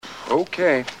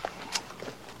Okay.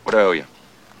 What do I owe you?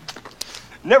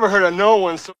 Never heard of no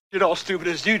one so shit all stupid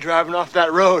as you driving off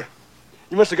that road.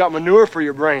 You must have got manure for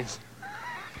your brains.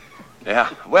 Yeah,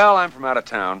 well, I'm from out of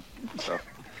town, so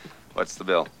what's the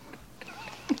bill?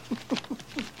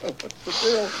 What's the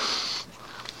bill?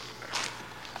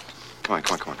 Come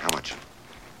on, how much?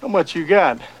 How much you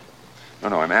got?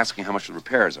 No, I'm asking how much the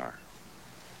repairs are.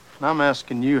 And I'm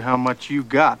asking you how much you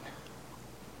got.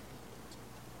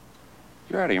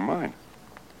 You're out of your mind.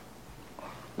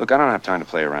 Look, I don't have time to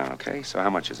play around, okay? So how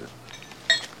much is it?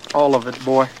 All of it,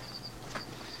 boy.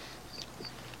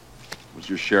 What's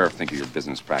your sheriff think of your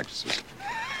business practices?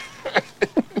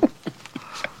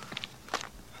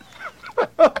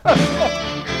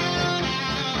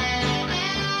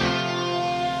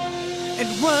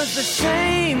 It was the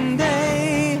same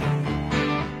day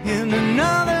in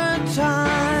another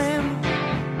time.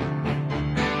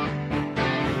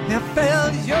 I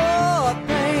felt your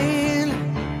pain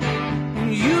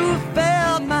and you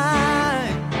felt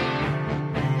mine.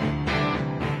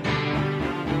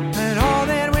 And all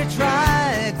that we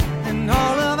tried and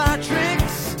all of our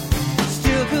tricks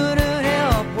still couldn't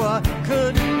help what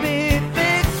couldn't be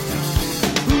fixed.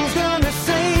 Who's gonna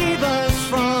save us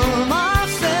from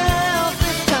ourselves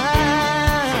this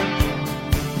time?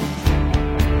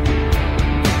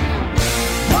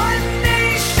 One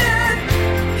nation,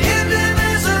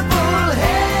 indivisible,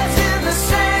 heads in the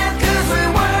sand, 'cause we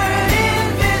weren't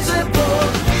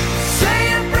invisible.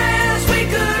 Saying prayers, we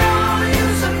could all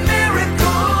use a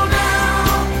miracle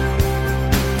now.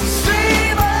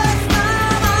 Save us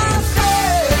from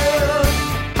ourselves.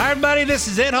 Hi, everybody. This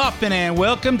is Ed Hoffman, and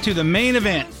welcome to the main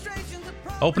event.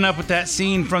 Open up with that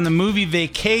scene from the movie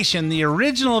Vacation, the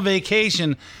original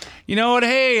Vacation. You know what?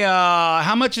 Hey,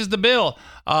 how much is the bill?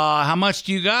 How much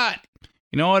do you got?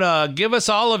 You know what? Give us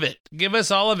all of it. Give us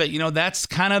all of it. You know, that's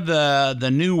kind of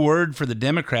the new word for the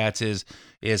Democrats is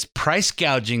price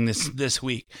gouging this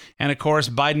week. And of course,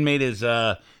 Biden made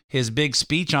his big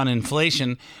speech on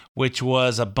inflation, which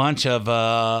was a bunch of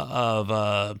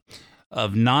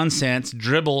nonsense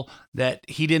dribble that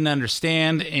he didn't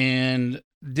understand and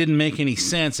didn't make any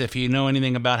sense if you know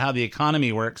anything about how the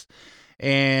economy works.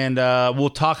 And we'll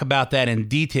talk about that in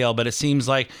detail. But it seems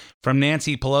like from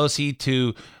Nancy Pelosi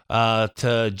to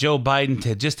Joe Biden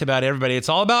to just about everybody, it's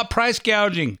all about price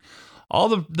gouging. All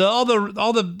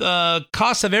the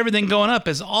costs of everything going up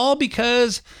is all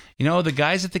because, you know, the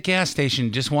guys at the gas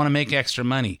station just want to make extra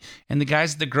money. And the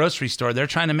guys at the grocery store, they're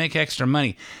trying to make extra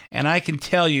money. And I can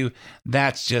tell you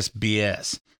that's just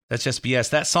BS. That's just BS.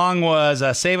 That song was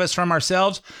Save Us From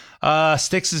Ourselves,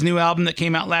 Styx' new album that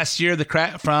came out last year,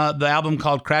 the album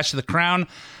called Crash of the Crown.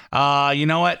 You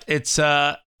know what?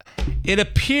 It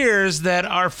appears that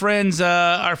our friend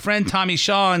Tommy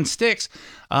Shaw and Styx,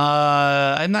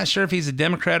 I'm not sure if he's a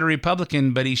Democrat or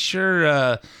Republican, but he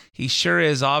sure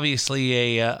is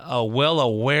obviously a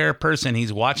well-aware person.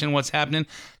 He's watching what's happening,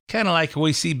 kind of like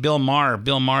we see Bill Maher.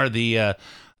 Bill Maher, the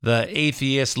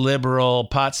atheist, liberal,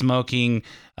 pot smoking,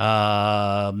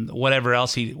 whatever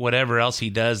else he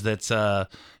does. That's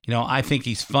I think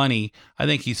he's funny.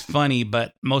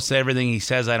 But most of everything he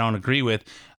says I don't agree with.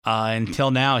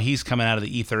 Until now, he's coming out of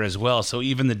the ether as well. So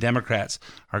even the Democrats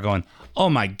are going, "Oh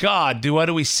my God, what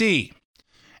do we see?"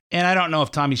 And I don't know if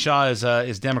Tommy Shaw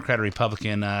is Democrat or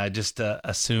Republican. I just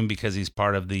assume because he's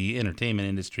part of the entertainment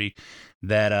industry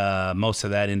that most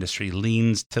of that industry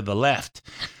leans to the left.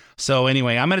 So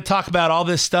anyway, I'm going to talk about all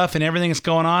this stuff and everything that's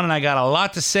going on, and I got a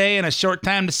lot to say in a short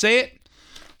time to say it.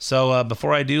 So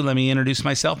before I do, let me introduce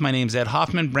myself. My name's Ed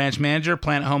Hoffman, branch manager,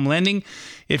 Planet Home Lending.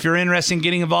 If you're interested in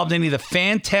getting involved in any of the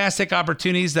fantastic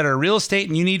opportunities that are real estate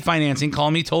and you need financing, call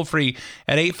me toll free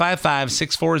at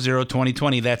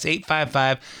 855-640-2020. That's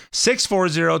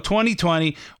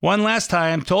 855-640-2020. One last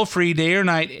time, toll free, day or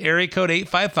night, area code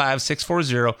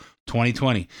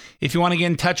 855-640-2020. If you want to get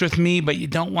in touch with me, but you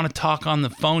don't want to talk on the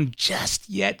phone just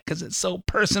yet because it's so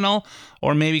personal,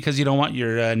 or maybe because you don't want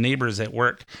your neighbors at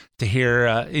work to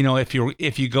hear,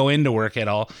 if you go into work at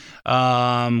all,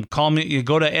 call me. You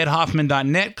go to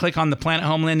edhoffman.net, click on the Planet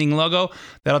Home Lending logo.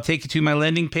 That'll take you to my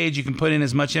lending page. You can put in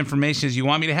as much information as you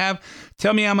want me to have.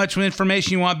 Tell me how much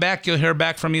information you want back. You'll hear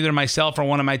back from either myself or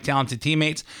one of my talented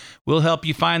teammates. We'll help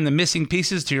you find the missing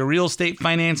pieces to your real estate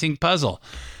financing puzzle.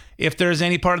 If there's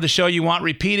any part of the show you want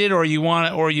repeated, or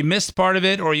you missed part of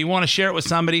it, or you want to share it with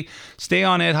somebody, stay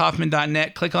on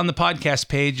edhoffman.net. Click on the podcast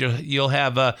page. You'll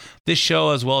have this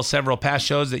show as well as several past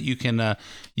shows that you can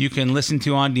listen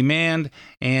to on demand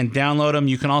and download them.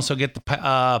 You can also get the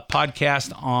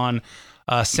podcast on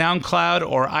SoundCloud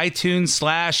or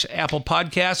iTunes / Apple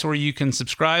Podcasts, where you can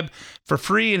subscribe for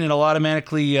free, and it'll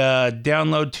automatically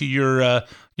download to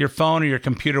phone or your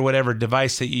computer, whatever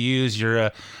device that you use,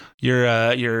 your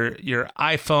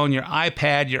iPhone, your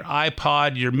iPad, your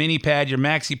iPod, your mini pad, your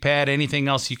maxi pad, anything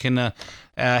else you can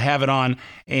have it on,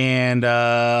 and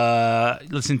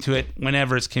listen to it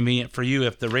whenever it's convenient for you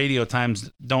if the radio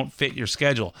times don't fit your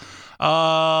schedule.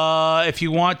 If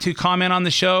you want to comment on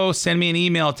the show, send me an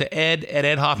email to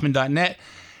ed@edhoffman.net.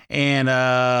 And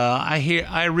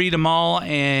I read them all,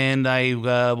 and I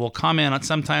will comment on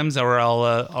sometimes, or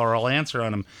I'll answer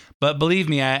on them. But believe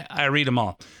me, I read them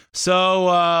all. So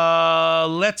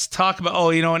let's talk about. Oh,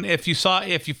 and if you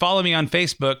follow me on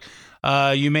Facebook,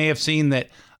 you may have seen that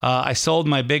I sold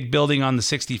my big building on the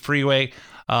 60 freeway.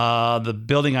 The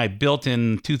building I built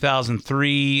in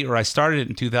 2003, or I started it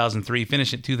in 2003,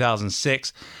 finished in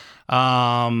 2006.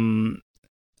 And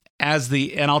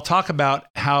I'll talk about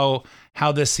how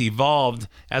this evolved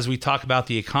as we talk about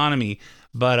the economy.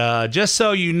 But just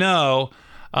so you know,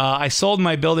 I sold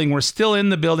my building. We're still in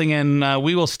the building, and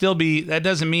we will still be. That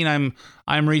doesn't mean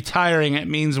I'm retiring. It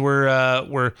means we're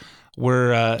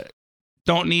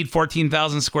don't need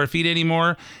 14,000 square feet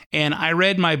anymore. And I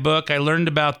read my book. I learned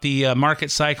about the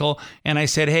market cycle, and I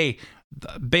said, hey,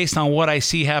 based on what I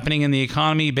see happening in the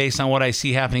economy, based on what I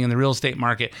see happening in the real estate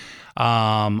market,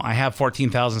 I have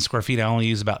 14,000 square feet. I only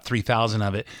use about 3,000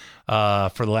 of it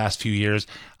for the last few years.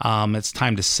 It's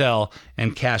time to sell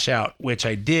and cash out, which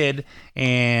I did,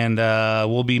 and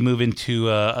we'll be moving to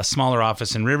a smaller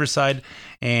office in Riverside.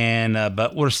 And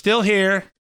but we're still here.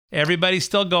 Everybody's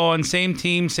still going. Same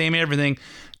team, same everything.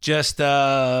 Just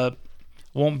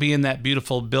won't be in that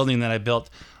beautiful building that I built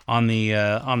on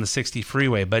the 60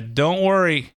 freeway. But don't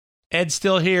worry, Ed's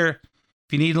still here.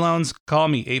 If you need loans, call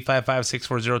me,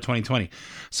 855-640-2020.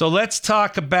 So let's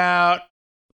talk about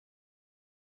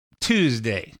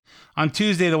Tuesday. On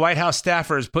Tuesday, the White House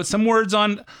staffers put some words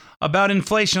about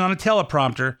inflation on a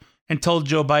teleprompter and told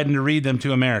Joe Biden to read them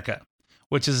to America,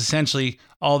 which is essentially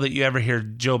all that you ever hear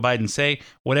Joe Biden say,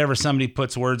 whatever somebody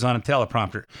puts words on a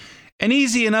teleprompter. An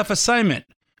easy enough assignment,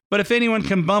 but if anyone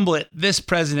can bumble it, this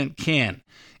president can.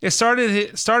 It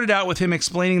started out with him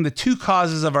explaining the two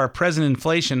causes of our present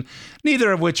inflation,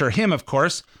 neither of which are him, of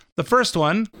course. The first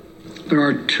one. There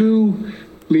are two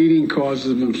leading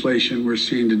causes of inflation we're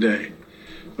seeing today.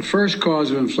 The first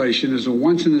cause of inflation is a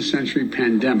once-in-a-century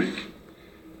pandemic.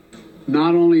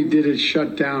 Not only did it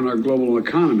shut down our global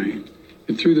economy,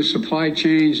 it threw the supply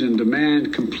chains and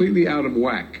demand completely out of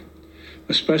whack,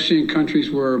 especially in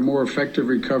countries where more effective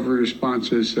recovery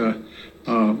responses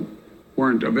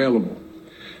weren't available.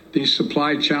 These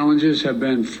supply challenges have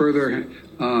been further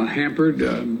hampered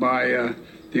by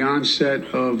the onset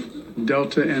of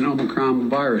Delta and Omicron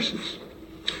viruses.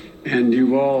 And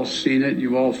you've all seen it,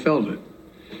 you've all felt it.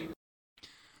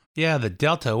 Yeah, the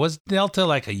Delta. Was Delta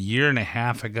like a year and a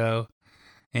half ago?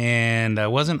 And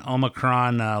wasn't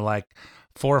Omicron like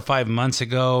 4 or 5 months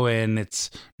ago? And it's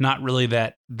not really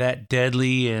that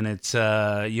deadly, and it's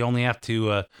you only have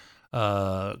to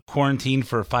quarantine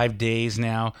for 5 days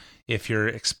now if you're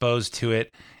exposed to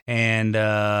it. And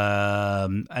I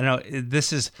know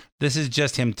this is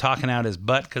just him talking out his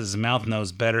butt because his mouth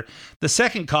knows better. The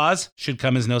second cause should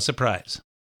come as no surprise.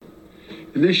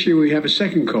 And this year we have a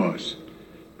second cause.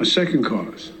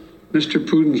 Mr.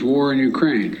 Putin's war in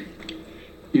Ukraine.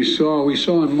 We saw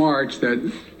in March that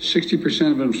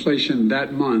 60% of inflation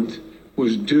that month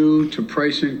was due to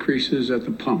price increases at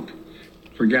the pump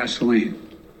for gasoline.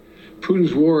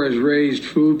 Putin's war has raised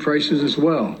food prices as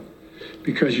well,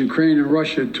 because Ukraine and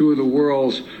Russia, two of the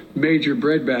world's major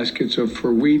bread baskets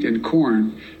for wheat and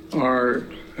corn, are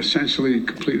essentially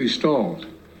completely stalled.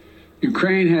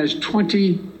 Ukraine has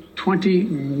 20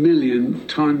 million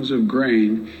tons of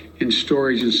grain in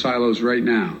storage in silos right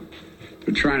now.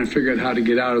 They're trying to figure out how to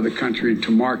get out of the country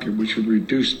to market, which would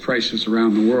reduce prices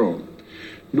around the world.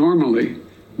 Normally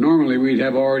we'd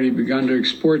have already begun to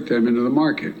export them into the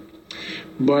market,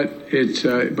 but it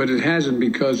hasn't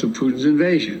because of Putin's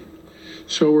invasion.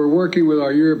 So we're working with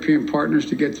our European partners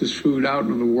to get this food out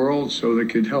into the world so they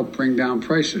could help bring down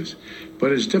prices.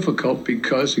 But it's difficult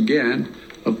because, again,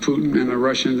 of Putin and the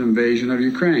Russian invasion of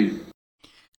Ukraine.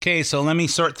 Okay, so let me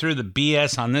sort through the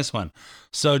BS on this one.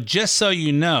 So just so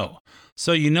you know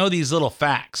these little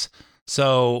facts.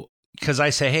 So, because I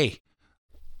say, hey,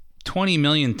 20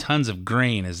 million tons of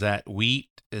grain. Is that wheat?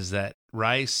 Is that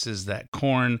rice? Is that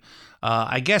corn?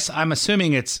 I guess I'm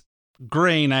assuming it's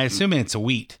grain. I assume it's a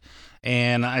wheat.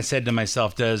 And I said to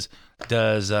myself, does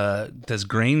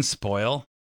grain spoil?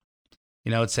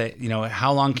 It's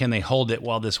how long can they hold it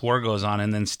while this war goes on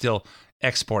and then still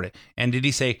export it? And did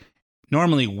he say,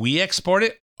 normally we export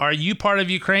it? Are you part of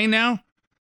Ukraine now?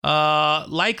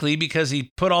 Likely, because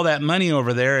he put all that money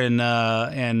over there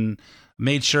and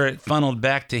made sure it funneled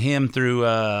back to him through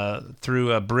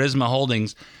Burisma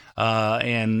Holdings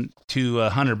and to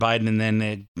Hunter Biden, and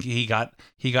then he got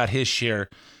his share.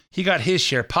 He got his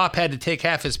share. Pop had to take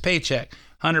half his paycheck,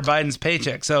 Hunter Biden's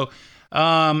paycheck. So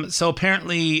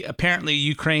apparently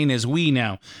Ukraine is we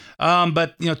now.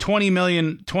 But 20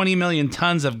 million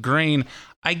tons of grain.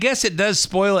 I guess it does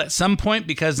spoil at some point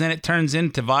because then it turns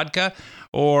into vodka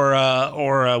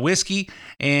or whiskey,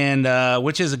 and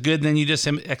which is good. Then you just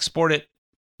export it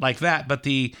like that. But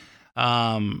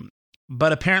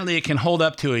but apparently it can hold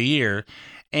up to a year.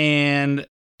 And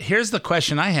here's the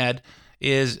question I had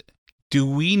is, do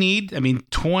we need,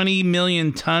 20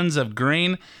 million tons of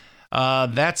grain?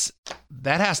 If that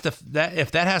has to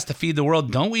feed the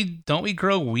world, don't we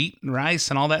grow wheat and rice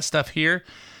and all that stuff here?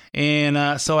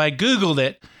 And so I Googled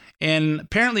it, and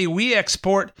apparently we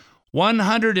export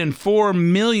 104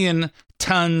 million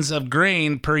tons of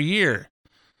grain per year.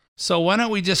 So why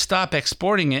don't we just stop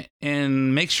exporting it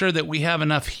and make sure that we have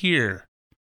enough here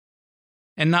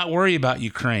and not worry about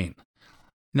Ukraine?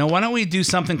 Why don't we do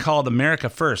something called America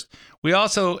First? We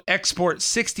also export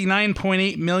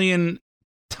 69.8 million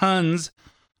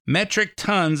metric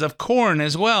tons of corn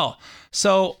as well.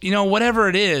 So, whatever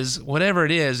it is,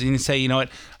 and you say,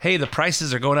 hey, the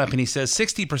prices are going up. And he says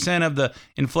 60% of the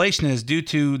inflation is due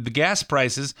to the gas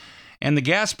prices, and the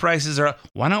gas prices are,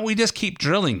 why don't we just keep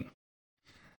drilling?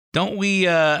 Don't we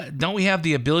have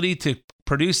the ability to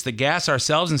produce the gas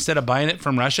ourselves instead of buying it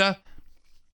from Russia?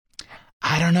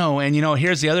 I don't know. And,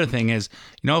 here's the other thing is,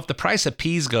 if the price of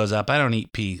peas goes up, I don't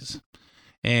eat peas.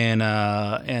 And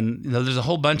there's a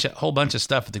whole bunch of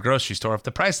stuff at the grocery store. If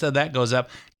the price of that goes up,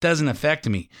 it doesn't affect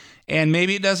me. And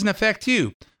maybe it doesn't affect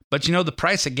you. But, the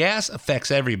price of gas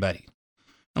affects everybody.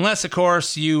 Unless of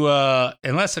course you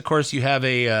have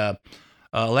a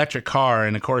electric car.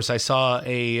 And of course I saw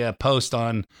a post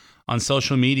on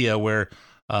social media where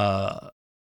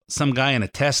some guy in a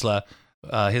Tesla,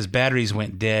 his batteries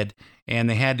went dead, and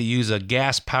they had to use a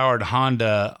gas-powered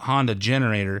Honda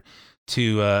generator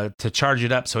to charge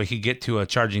it up so he could get to a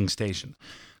charging station.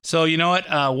 So you know what?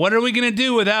 What are we going to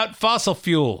do without fossil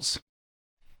fuels?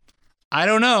 I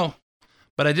don't know,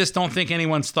 but I just don't think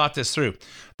anyone's thought this through.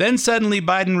 Then suddenly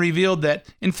Biden revealed that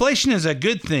inflation is a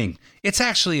good thing. It's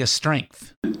actually a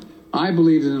strength. I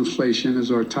believe that inflation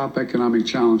is our top economic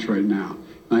challenge right now,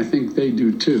 and I think they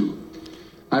do too.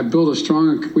 We've built a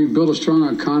strong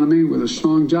economy with a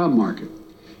strong job market.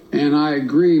 And I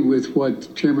agree with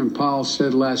what Chairman Powell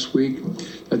said last week,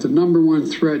 that the number one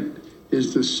threat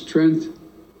is the strength,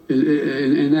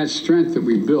 and that strength that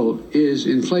we built is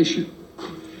inflation.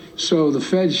 So the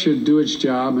Fed should do its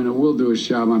job, and it will do its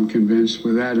job, I'm convinced,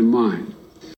 with that in mind.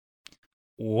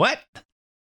 What?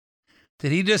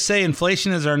 Did he just say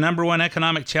inflation is our number one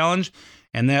economic challenge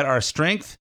and that our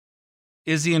strength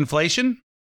is the inflation?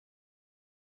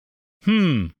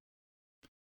 Does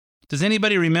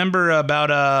anybody remember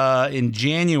about in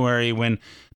January when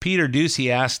Peter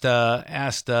Doocy asked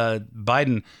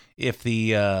Biden if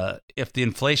the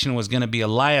inflation was going to be a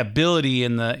liability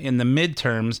in the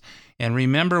midterms? And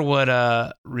remember what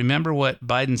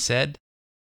Biden said?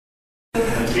 Do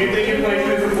you think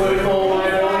inflation is a political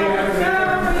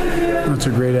liability? That's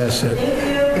a great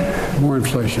asset. More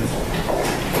inflation.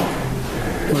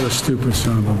 What a stupid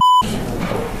son of a.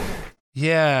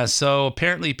 Yeah, so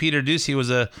apparently Peter Doocy was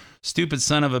a stupid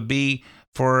son of a bee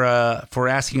for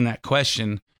asking that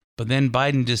question, but then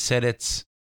Biden just said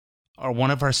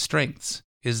one of our strengths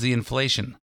is the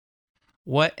inflation.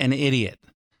 What an idiot.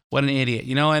 What an idiot.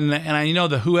 And I know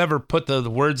whoever put the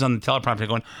words on the teleprompter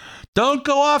going, "Don't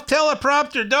go off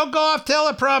teleprompter. Don't go off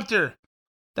teleprompter."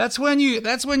 That's when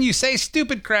you say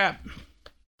stupid crap.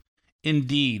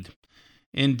 Indeed.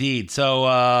 So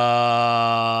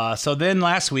then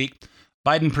last week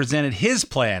Biden presented his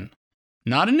plan,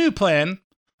 not a new plan,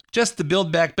 just the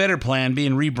Build Back Better plan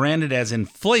being rebranded as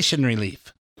inflation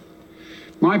relief.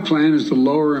 My plan is to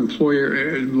lower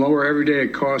everyday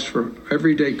costs for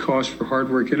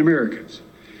hardworking Americans,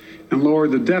 and lower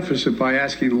the deficit by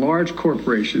asking large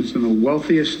corporations and the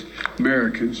wealthiest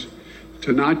Americans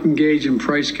to not engage in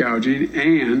price gouging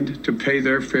and to pay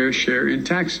their fair share in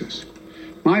taxes.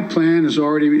 My plan is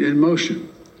already in motion.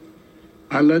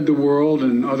 I led the world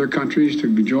and other countries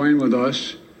to join with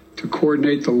us to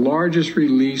coordinate the largest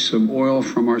release of oil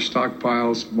from our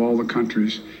stockpiles of all the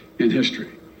countries in history,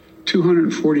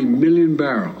 240 million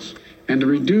barrels, and to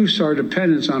reduce our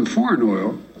dependence on foreign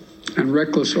oil and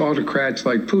reckless autocrats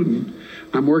like Putin.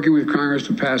 I'm working with Congress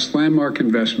to pass landmark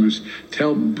investments to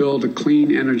help build a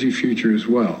clean energy future as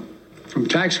well. From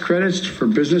tax credits for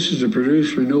businesses to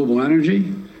produce renewable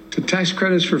energy, to tax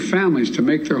credits for families to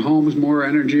make their homes more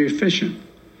energy efficient.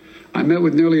 I met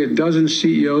with nearly a dozen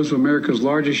CEOs of America's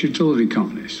largest utility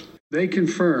companies. They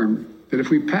confirm that if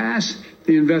we pass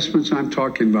the investments I'm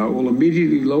talking about, we'll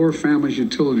immediately lower families'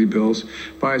 utility bills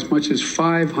by as much as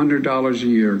 $500 a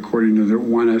year, according to their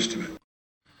one estimate.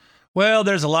 Well,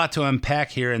 there's a lot to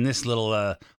unpack here in this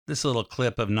little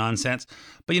clip of nonsense.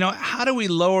 But, how do we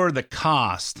lower the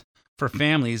cost for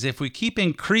families if we keep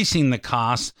increasing the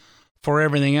cost for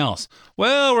everything else?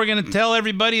 Well, we're going to tell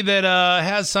everybody that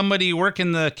has somebody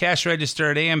working the cash register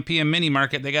at AM/PM Mini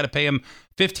Market, they got to pay them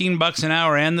 $15 an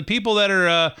hour. And the people that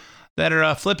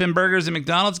are flipping burgers at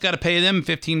McDonald's got to pay them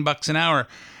 $15 an hour.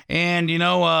 And,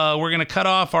 we're going to cut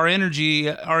off our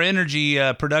energy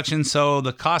production, so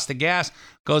the cost of gas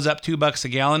goes up $2 a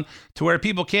gallon to where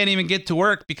people can't even get to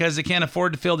work because they can't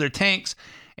afford to fill their tanks.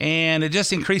 And it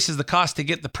just increases the cost to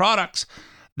get the products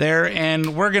there.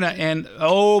 And we're going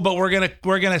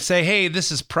to say, hey,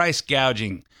 this is price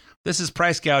gouging. This is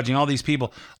price gouging, all these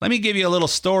people. Let me give you a little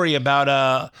story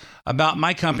about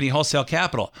my company, Wholesale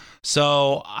Capital.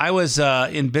 So I was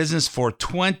in business for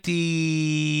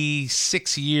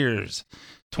 26 years,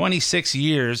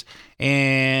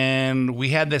 and we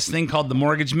had this thing called the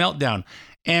mortgage meltdown,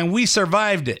 and we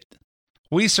survived it.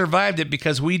 We survived it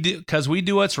because we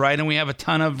do what's right, and we have a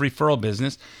ton of referral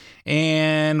business.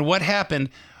 And what happened?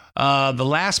 The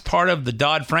last part of the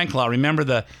Dodd-Frank law.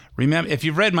 Remember, if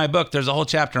you've read my book, there's a whole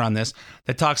chapter on this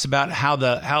that talks about how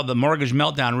the mortgage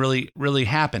meltdown really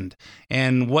happened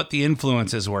and what the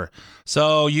influences were.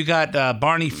 So you got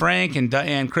Barney Frank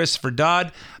and Christopher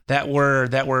Dodd that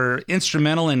were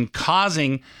instrumental in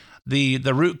causing the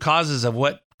root causes of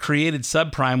what created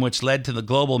subprime, which led to the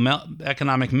global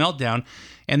economic meltdown.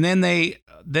 And then they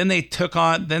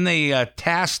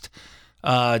tasked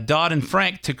Dodd and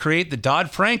Frank to create the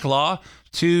Dodd-Frank law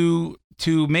to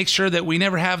make sure that we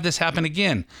never have this happen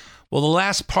again. Well, the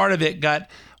last part of it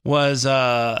was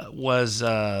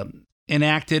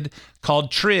enacted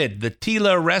called TRID, the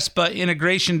TILA-RESPA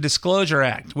Integration Disclosure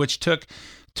Act, which took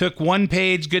 1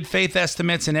 page good faith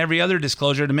estimates and every other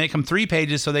disclosure to make them 3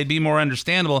 pages so they'd be more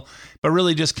understandable, but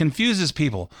really just confuses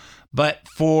people. But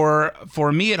for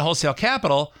me at Wholesale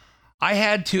Capital, I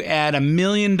had to add $1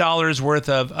 million worth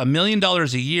of $1 million a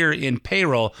year in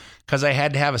payroll because I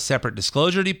had to have a separate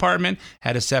disclosure department,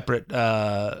 had a separate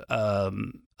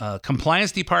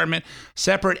compliance department,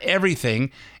 separate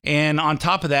everything. And on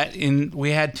top of that,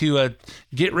 we had to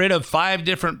get rid of 5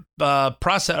 different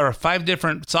 5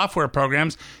 different software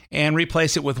programs and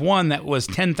replace it with one that was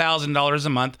 $10,000 a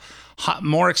month,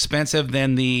 more expensive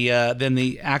than the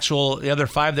other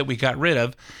 5 that we got rid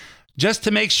of, just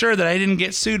to make sure that I didn't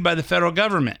get sued by the federal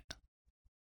government.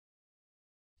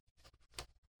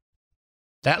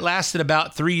 That lasted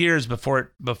about 3 years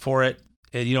before it,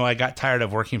 I got tired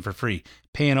of working for free,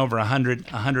 paying over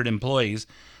 100 employees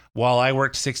while I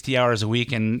worked 60 hours a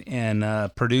week and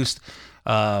produced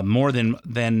more than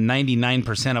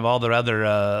 99% of all the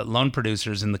other loan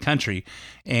producers in the country,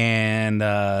 and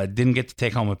didn't get to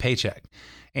take home a paycheck.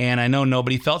 And I know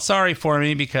nobody felt sorry for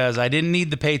me because I didn't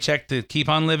need the paycheck to keep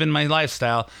on living my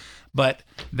lifestyle, but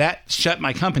that shut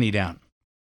my company down.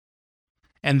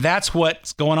 And that's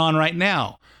what's going on right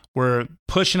now. We're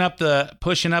pushing up the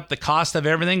cost of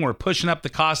everything. We're pushing up the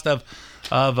cost of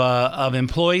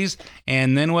employees.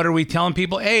 And then what are we telling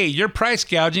people? Hey, you're price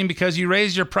gouging because you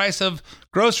raised your price of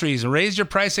groceries, raised your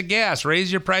price of gas,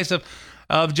 raised your price of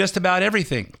just about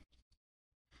everything.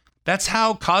 That's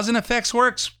how cause and effects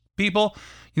works, people.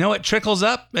 It trickles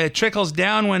up, it trickles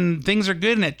down when things are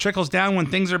good, and it trickles down when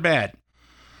things are bad.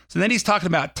 So then he's talking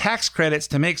about tax credits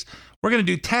we're going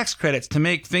to do tax credits to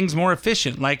make things more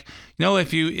efficient. Like,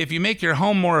 if you make your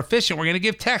home more efficient, we're going to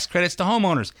give tax credits to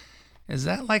homeowners. Is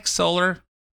that like solar?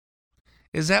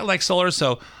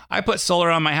 So I put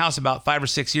solar on my house about 5 or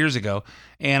 6 years ago,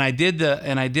 and I did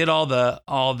all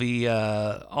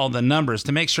the numbers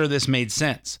to make sure this made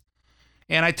sense.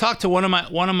 And I talked to one of my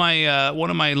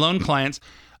loan clients,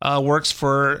 works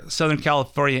for Southern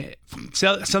California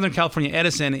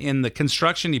Edison in the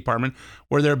construction department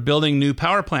where they're building new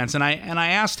power plants. And I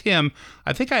asked him,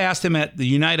 I think I asked him at the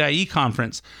Unite IE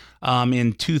conference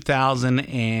in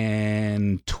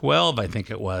 2012, I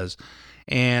think it was.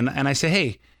 And I said,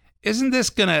 hey, isn't this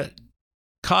going to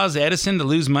cause Edison to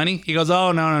lose money? He goes,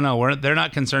 oh, no. They're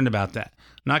not concerned about that.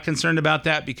 Not concerned about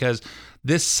that because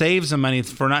this saves them money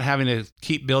for not having to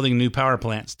keep building new power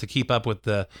plants to keep up with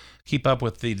the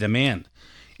demand.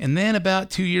 And then about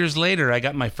 2 years later, I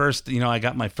got my first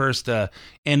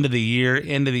end of the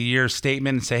year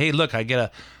statement and say, hey, look, do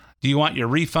you want your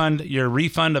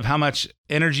refund of how much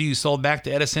energy you sold back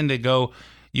to Edison to go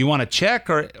you want a check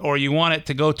or you want it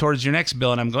to go towards your next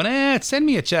bill? And I'm going, send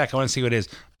me a check. I want to see what it is.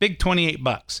 Big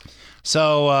 $28.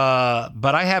 So,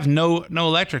 but I have no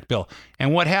electric bill.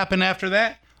 And what happened after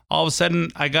that? All of a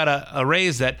sudden, I got a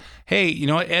raise that, hey, you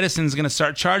know what? Edison's going to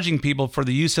start charging people for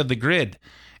the use of the grid.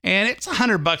 And it's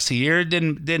 $100 a year. It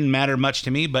didn't matter much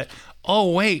to me. But,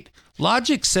 oh, wait,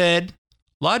 Logic said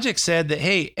that,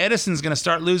 hey, Edison's going to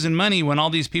start losing money when all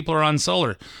these people are on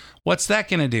solar. What's that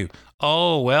going to do?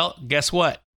 Oh, well, guess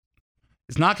what?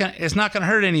 It's not going to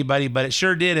hurt anybody, but it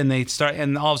sure did.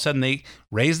 And all of a sudden they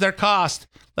raise their cost.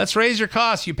 Let's raise your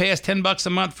cost. You pay us $10 a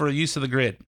month for use of the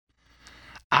grid.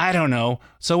 I don't know.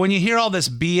 So when you hear all this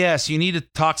BS, you need to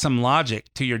talk some logic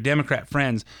to your Democrat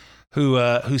friends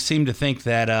who seem to think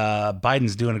that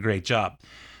Biden's doing a great job.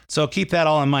 So keep that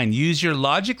all in mind. Use your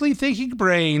logically thinking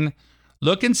brain.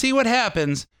 Look and see what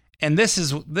happens. And this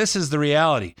is the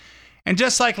reality. And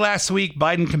just like last week,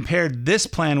 Biden compared this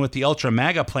plan with the Ultra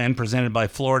MAGA plan presented by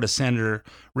Florida Senator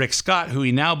Rick Scott, who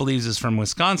he now believes is from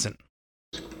Wisconsin.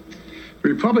 The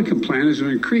Republican plan is to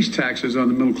increase taxes on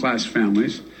the middle-class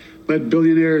families, let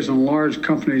billionaires and large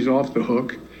companies off the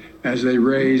hook as they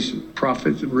raise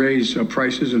prices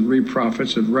and reap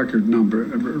profits of record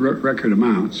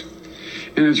amounts.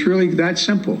 And it's really that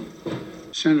simple.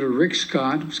 Senator Rick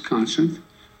Scott, Wisconsin,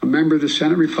 a member of the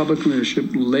Senate Republican leadership,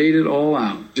 laid it all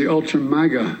out. The Ultra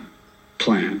MAGA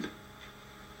plan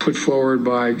put forward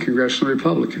by congressional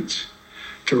Republicans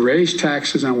to raise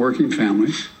taxes on working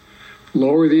families,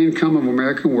 lower the income of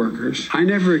American workers. I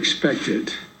never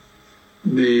expected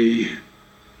the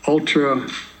Ultra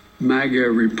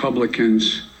MAGA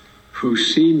Republicans who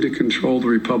seem to control the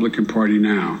Republican Party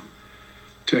now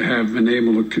to have been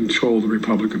able to control the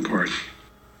Republican Party.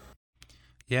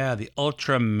 Yeah, the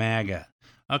Ultra MAGA.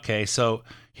 Okay, so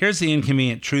here's the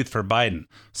inconvenient truth for Biden.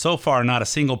 So far, not a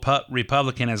single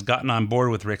Republican has gotten on board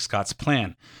with Rick Scott's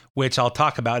plan, which I'll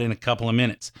talk about in a couple of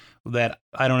minutes, that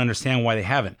I don't understand why they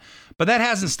haven't. But that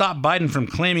hasn't stopped Biden from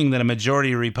claiming that a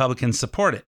majority of Republicans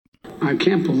support it. I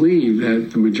can't believe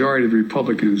that the majority of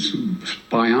Republicans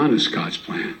buy onto Scott's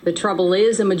plan. The trouble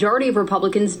is, a majority of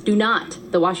Republicans do not.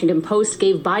 The Washington Post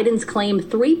gave Biden's claim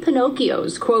 3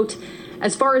 Pinocchios. Quote,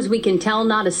 as far as we can tell,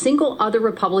 not a single other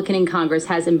Republican in Congress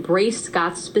has embraced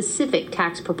Scott's specific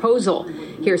tax proposal.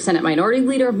 Here's Senate Minority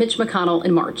Leader Mitch McConnell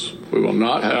in March. We will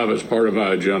not have as part of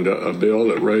our agenda a bill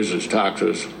that raises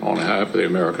taxes on half of the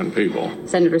American people.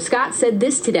 Senator Scott said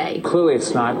this today. Clearly,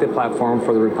 it's not the platform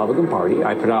for the Republican Party.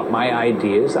 I put out my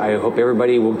ideas. I hope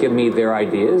everybody will give me their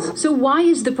ideas. So why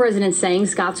is the president saying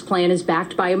Scott's plan is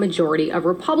backed by a majority of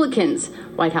Republicans?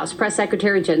 White House Press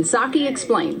Secretary Jen Psaki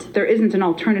explained. There isn't an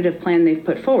alternative plan they've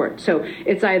put forward. So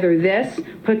it's either this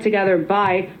put together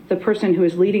by the person who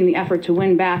is leading the effort to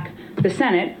win back the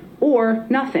Senate or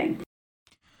nothing.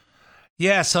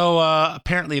 Yeah, so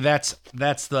apparently that's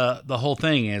the whole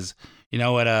thing is, you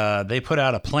know what, they put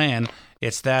out a plan,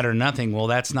 it's that or nothing. Well,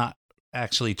 that's not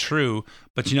actually true.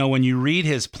 But, you know, when you read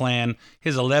his plan,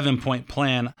 his 11-point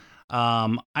plan,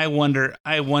 I wonder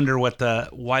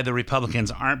why the Republicans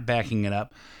aren't backing it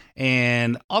up.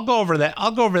 And I'll go over that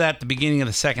at the beginning of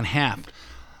the second half.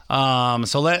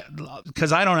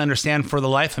 Because I don't understand for the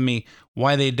life of me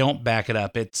why they don't back it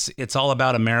up. It's all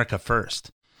about America first.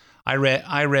 I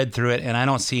read through it and I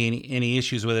don't see any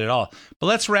issues with it at all. But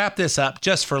let's wrap this up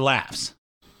just for laughs.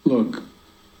 Look,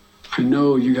 I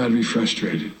know you got to be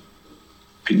frustrated.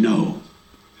 I know.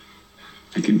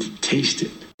 I can taste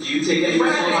it. Do you take any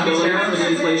responsibility for the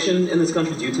inflation in this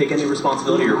country? Do you take any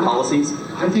responsibility for your policies?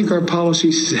 I think our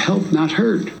policies help, not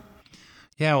hurt.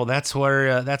 Yeah, well, that's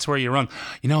where you're wrong.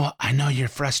 You know, I know you're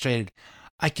frustrated.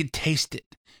 I could taste it.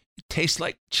 It tastes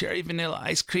like cherry vanilla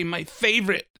ice cream, my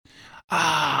favorite.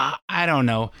 I don't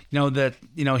know.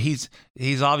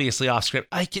 He's obviously off script.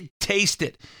 I can taste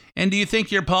it. And do you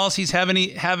think your policies have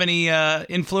any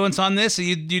influence on this? Do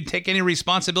you take any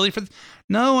responsibility for this?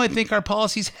 No, I think our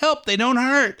policies help. They don't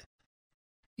hurt.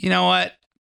 You know what?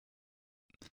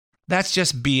 That's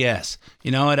just BS.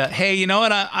 You know what? Hey, you know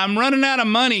what? I'm running out of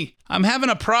money. I'm having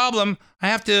a problem. I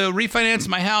have to refinance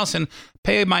my house and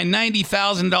pay my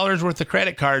 $90,000 worth of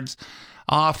credit cards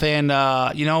off. And,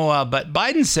 but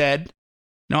Biden said,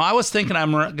 no, I was thinking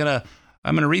I'm gonna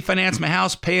refinance my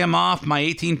house, pay him off my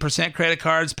 18% credit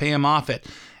cards, pay him off at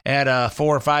 4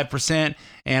 or 5%,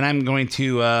 and I'm going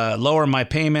to lower my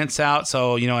payments out.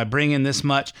 So I bring in this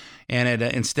much, and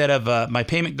instead of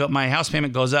my house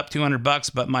payment goes up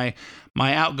 $200, but my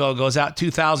outgo goes out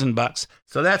 $2,000.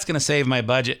 So that's going to save my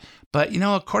budget. But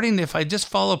according to if I just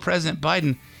follow President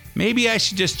Biden, maybe I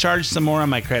should just charge some more on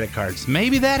my credit cards.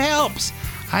 Maybe that helps.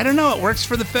 I don't know. It works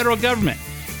for the federal government.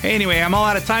 Hey, anyway, I'm all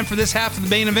out of time for this half of the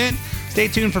main event. Stay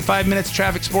tuned for 5 minutes,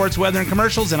 traffic, sports, weather, and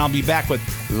commercials, and I'll be back with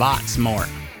lots more.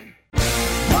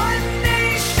 One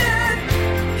nation,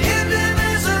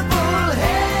 indivisible,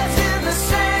 heads in the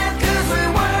sand, 'cause we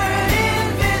weren't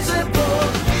invisible.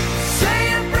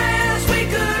 Saying prayers, we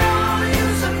could all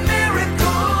use a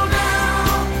miracle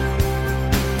now.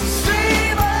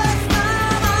 Save us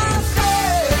from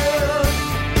ourselves.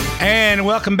 And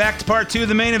welcome back to part 2 of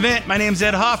the main event. My name's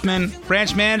Ed Hoffman,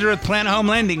 branch manager with Planet Home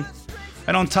Lending.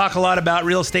 I don't talk a lot about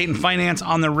real estate and finance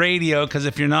on the radio because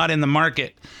if you're not in the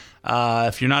market,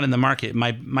 it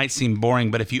might seem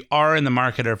boring. But if you are in the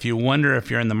market, or if you wonder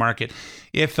if you're in the market,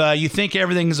 if you think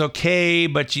everything's okay,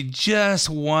 but you just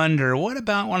wonder, what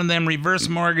about one of them reverse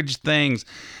mortgage things?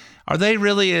 Are they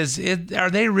really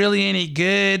any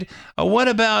good? What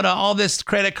about all this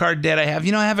credit card debt I have?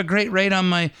 I have a great rate on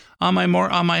my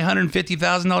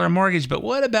 $150,000 mortgage, but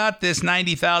what about this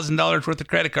 $90,000 worth of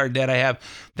credit card debt I have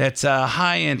that's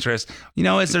high interest?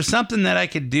 Is there something that I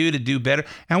could do to do better?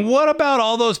 And what about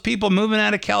all those people moving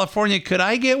out of California? Could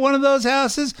I get one of those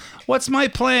houses? What's my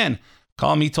plan?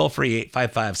 Call me toll free,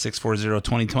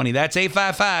 855-640-2020. That's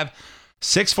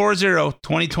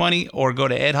 855-640-2020, or go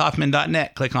to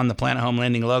edhoffman.net, click on the Planet Home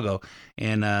Lending logo,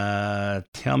 and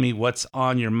tell me what's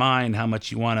on your mind, how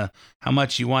much you want to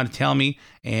tell me,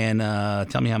 and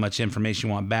tell me how much information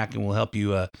you want back, and we'll help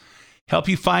you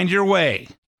find your way.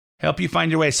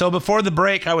 So before the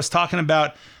break, I was talking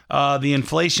about the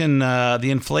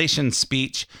inflation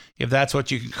speech, if that's what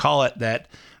you could call it, that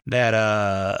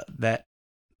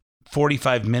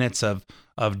 45 minutes of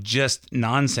just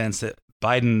nonsense that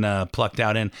Biden plucked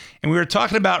out in. And we were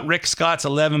talking about Rick Scott's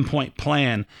 11-point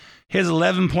plan, his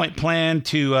 11-point plan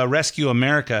to rescue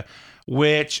America,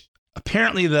 which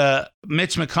apparently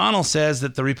Mitch McConnell says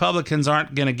that the Republicans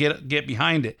aren't going to get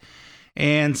behind it.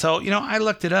 And so, I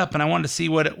looked it up and I wanted to see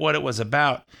what it was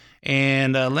about.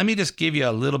 And let me just give you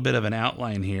a little bit of an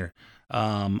outline here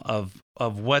of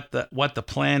what the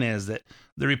plan is, that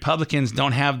the Republicans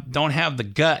don't have the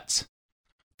guts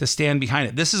to stand behind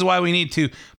it. This is why we need to,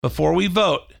 before we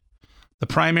vote, the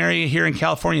primary here in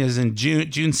California is in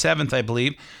June 7th, I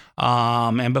believe.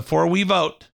 And before we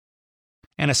vote,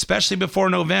 and especially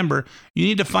before November, you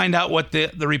need to find out what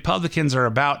the Republicans are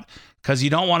about, because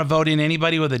you don't want to vote in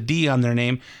anybody with a D on their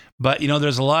name. But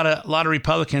there's a lot of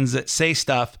Republicans that say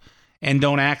stuff and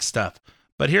don't act stuff.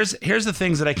 But here's the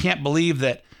things that I can't believe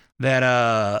that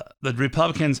the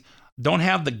Republicans don't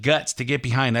have the guts to get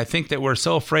behind. I think that we're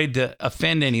so afraid to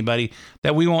offend anybody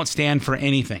that we won't stand for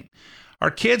anything.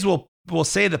 Our kids will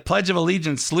say the Pledge of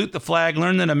Allegiance, salute the flag,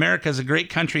 learn that America is a great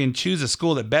country, and choose a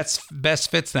school that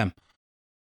best fits them.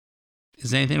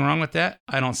 Is anything wrong with that?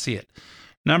 I don't see it.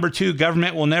 Number 2,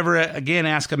 government will never again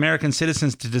ask American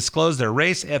citizens to disclose their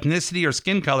race, ethnicity, or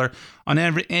skin color on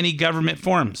any government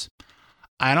forms.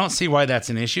 I don't see why that's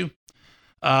an issue.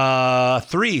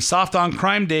 3, soft on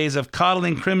crime days of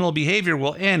coddling criminal behavior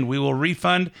will end. We will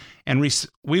refund and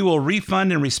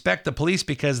respect the police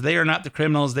because they are not the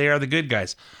criminals. They are the good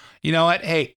guys. You know what?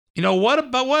 Hey,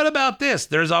 what about this?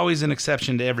 There's always an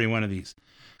exception to every one of these.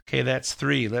 Okay, that's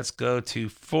 3. Let's go to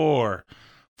 4.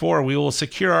 4, we will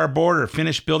secure our border,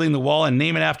 finish building the wall, and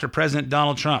name it after President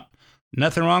Donald Trump.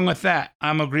 Nothing wrong with that.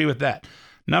 I'm agree with that.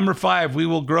 Number 5, we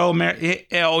will grow America.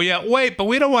 Oh, yeah, wait, but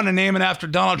we don't want to name it after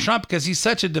Donald Trump because he's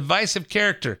such a divisive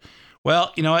character.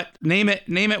 Well, you know what? Name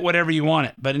it whatever you want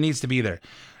it, but it needs to be there.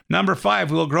 Number 5,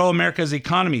 we will grow America's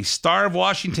economy, starve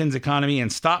Washington's economy,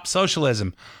 and stop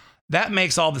socialism. That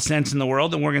makes all the sense in the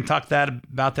world, and we're going to talk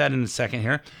about that in a second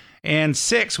here. And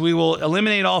 6, we will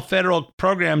eliminate all federal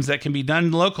programs that can be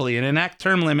done locally and enact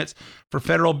term limits for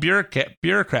federal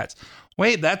bureaucrats.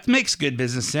 Wait, that makes good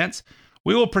business sense.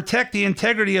 We will protect the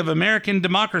integrity of American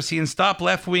democracy and stop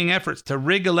left-wing efforts to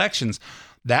rig elections.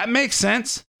 That makes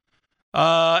sense.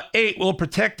 8, we'll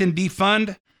protect and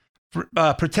defend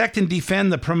and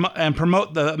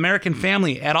promote the American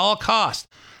family at all costs.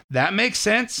 That makes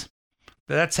sense.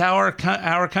 That's how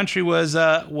our country was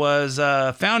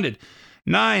founded.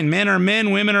 9, men are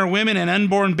men, women are women, and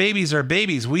unborn babies are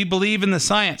babies. We believe in the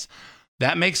science.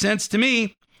 That makes sense to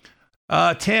me.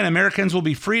 10, Americans will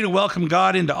be free to welcome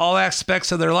God into all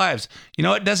aspects of their lives.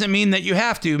 It doesn't mean that you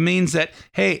have to. It means that,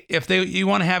 hey, if you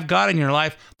want to have God in your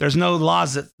life, there's no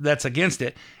laws that's against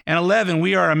it. And 11,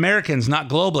 we are Americans, not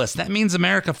globalists. That means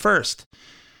America first.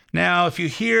 Now, if you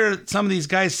hear some of these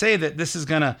guys say that this is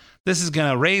gonna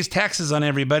raise taxes on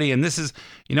everybody, and this is,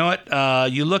 you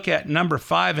look at number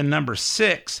 5 and number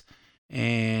 6,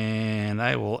 and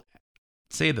I will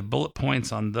say the bullet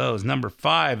points on those. Number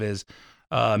 5 is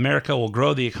America will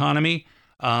grow the economy.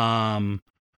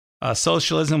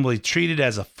 Socialism will be treated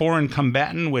as a foreign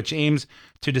combatant which aims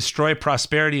to destroy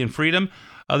prosperity and freedom.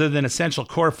 Other than essential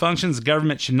core functions, the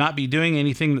government should not be doing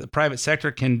anything that the private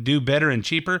sector can do better and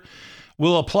cheaper.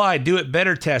 We'll apply do it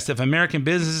better test. If American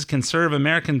businesses can serve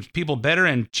American people better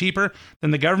and cheaper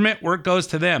than the government, work goes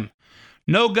to them.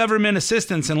 No government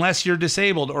assistance unless you're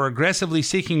disabled or aggressively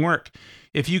seeking work.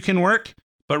 If you can work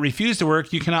but refuse to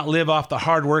work, you cannot live off the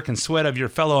hard work and sweat of your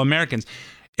fellow Americans.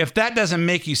 If that doesn't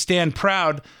make you stand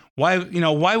proud, why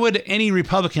would any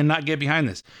Republican not get behind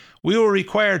this? We will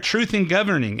require truth in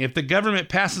governing. If the government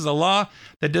passes a law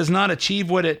that does not achieve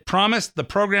what it promised, the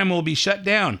program will be shut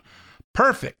down.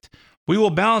 Perfect. We will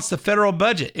balance the federal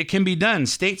budget. It can be done.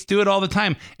 States do it all the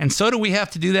time. And so do we have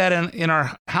to do that in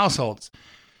our households.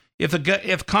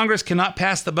 If Congress cannot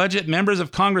pass the budget, members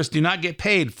of Congress do not get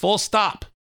paid. Full stop.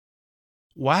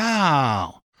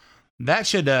 Wow. That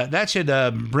should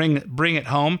bring it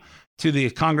home to the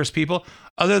Congress people.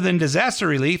 Other than disaster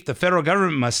relief, the federal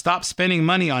government must stop spending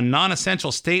money on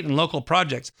non-essential state and local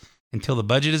projects until the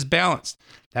budget is balanced.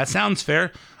 That sounds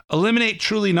fair. Eliminate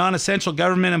truly non-essential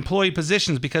government employee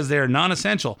positions because they are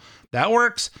non-essential. That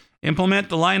works. Implement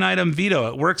the line item veto.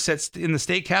 It works in the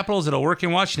state capitals. It'll work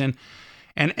in Washington.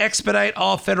 And expedite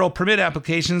all federal permit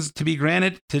applications to be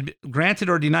granted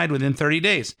or denied within 30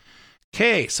 days.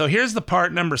 Okay, so here's the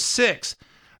part number 6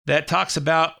 that talks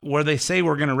about where they say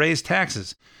we're going to raise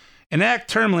taxes. Enact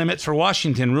term limits for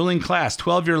Washington, ruling class,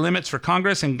 12-year limits for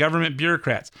Congress and government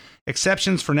bureaucrats,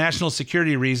 exceptions for national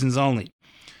security reasons only.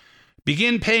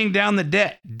 Begin paying down the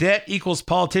debt. Debt equals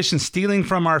politicians stealing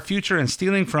from our future and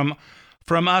stealing from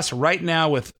us right now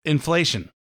with inflation.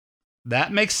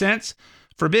 That makes sense.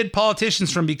 Forbid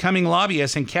politicians from becoming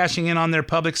lobbyists and cashing in on their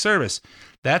public service.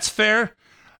 That's fair.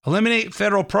 Eliminate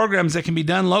federal programs that can be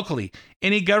done locally.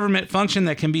 Any government function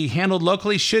that can be handled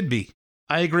locally should be.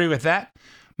 I agree with that.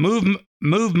 Move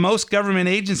most government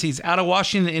agencies out of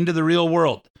Washington into the real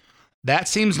world. That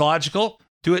seems logical.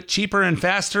 Do it cheaper and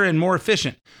faster and more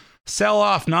efficient. Sell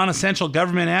off non-essential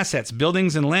government assets,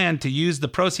 buildings and land to use the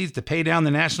proceeds to pay down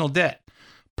the national debt.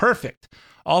 Perfect.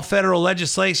 All federal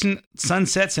legislation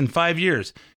sunsets in 5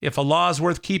 years. If a law is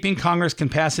worth keeping, Congress can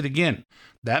pass it again.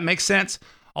 That makes sense.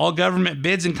 All government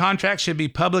bids and contracts should be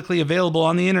publicly available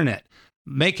on the internet.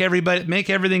 Make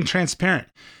everything transparent.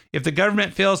 If the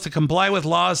government fails to comply with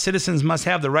laws, citizens must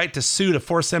have the right to sue to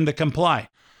force them to comply.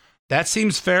 That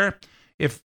seems fair,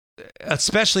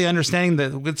 especially understanding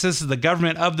that this is the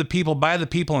government of the people, by the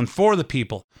people, and for the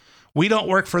people. We don't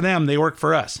work for them, they work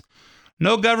for us.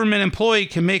 No government employee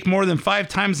can make more than 5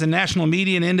 times the national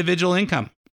median individual income.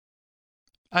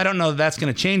 I don't know that that's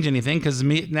going to change anything because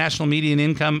national median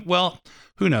income, well,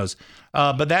 who knows?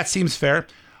 But that seems fair.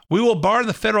 We will bar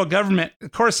the federal government.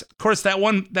 Of course, that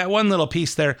one little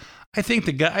piece there. I think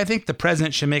the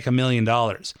president should make $1 million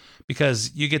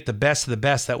because you get the best of the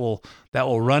best that will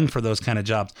run for those kind of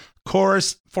jobs. Of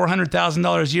course,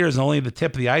 $400,000 a year is only the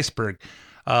tip of the iceberg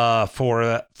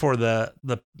for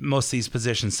the most of these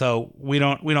positions. So we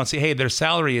don't see, hey, their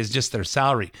salary is just their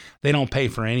salary. They don't pay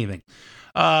for anything.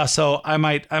 So I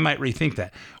might rethink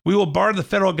that. We will bar the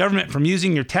federal government from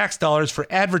using your tax dollars for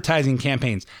advertising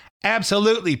campaigns.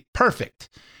 Absolutely perfect.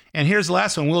 And here's the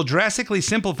last one. We'll drastically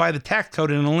simplify the tax code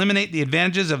and eliminate the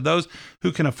advantages of those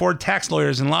who can afford tax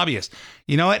lawyers and lobbyists.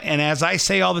 You know what? And as I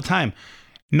say all the time,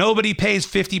 nobody pays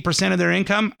 50% of their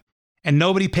income and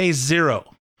nobody pays 0.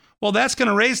 Well, that's going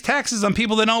to raise taxes on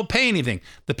people that don't pay anything.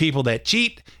 The people that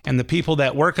cheat and the people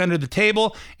that work under the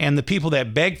table and the people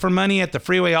that beg for money at the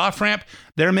freeway off-ramp,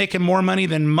 they're making more money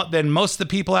than most of the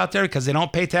people out there because they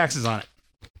don't pay taxes on it.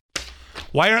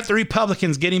 Why aren't the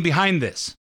Republicans getting behind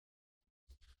this?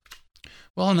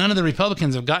 Well, none of the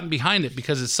Republicans have gotten behind it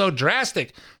because it's so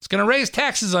drastic. It's going to raise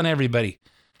taxes on everybody.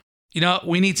 You know,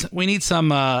 we need some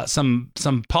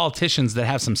politicians that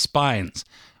have some spines.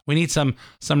 We need some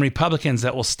Republicans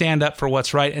that will stand up for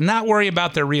what's right and not worry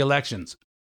about their re-elections.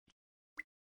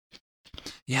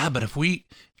 Yeah, but if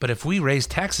we raise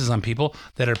taxes on people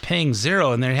that are paying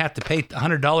 0 and they have to pay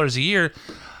 $100 a year,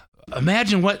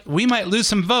 imagine what we might lose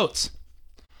some votes.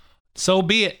 So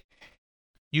be it.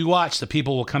 You watch, the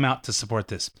people will come out to support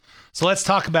this. So let's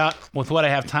talk about, with what I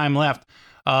have time left,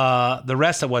 the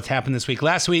rest of what's happened this week.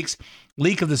 Last week's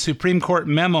leak of the Supreme Court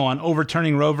memo on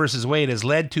overturning Roe v. Wade has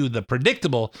led to the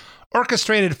predictable,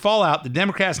 orchestrated fallout the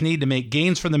Democrats need to make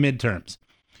gains for the midterms.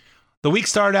 The week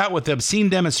started out with obscene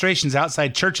demonstrations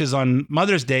outside churches on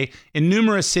Mother's Day in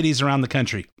numerous cities around the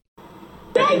country.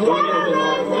 I'm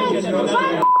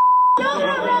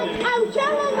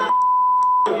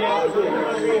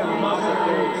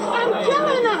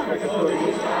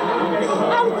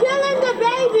killing the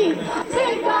baby.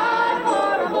 Thank God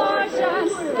for abortion.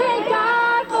 Thank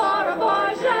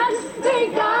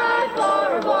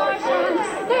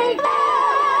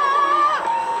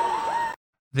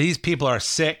these people are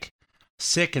sick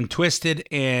and twisted,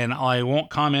 and I won't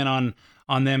comment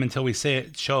on them until we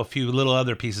show a few little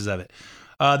other pieces of it.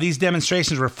 These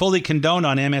demonstrations were fully condoned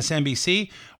on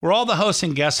MSNBC, where all the hosts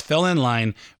and guests fell in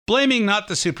line, blaming not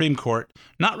the Supreme Court,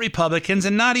 not Republicans,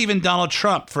 and not even Donald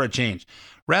Trump for a change.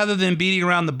 Rather than beating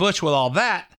around the bush with all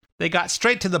that, they got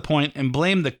straight to the point and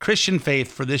blamed the Christian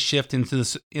faith for this shift in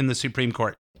the Supreme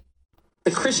Court.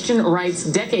 The Christian rights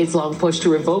decades-long push to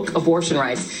revoke abortion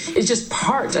rights is just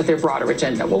part of their broader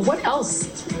agenda. Well, what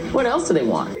else? What else do they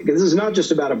want? This is not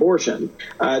just about abortion.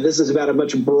 This is about a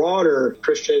much broader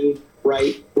Christian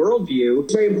right worldview.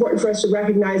 It's very important for us to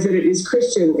recognize that it is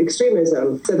Christian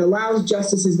extremism that allows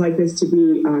justices like this to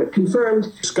be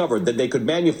confirmed. Discovered that they could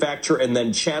manufacture and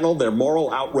then channel their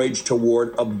moral outrage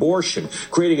toward abortion,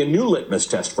 creating a new litmus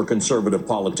test for conservative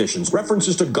politicians.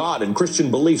 References to God and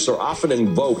Christian beliefs are often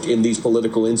invoked in these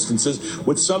political instances,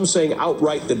 with some saying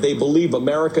outright that they believe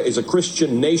America is a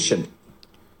Christian nation.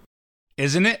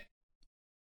 Isn't it?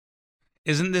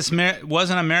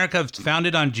 Wasn't America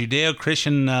founded on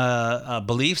Judeo-Christian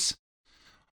beliefs?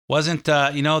 Wasn't,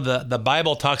 the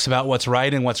Bible talks about what's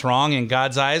right and what's wrong in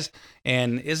God's eyes?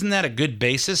 And isn't that a good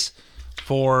basis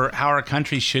for how our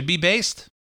country should be based?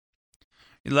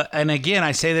 And again,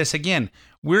 I say this again,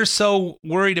 we're so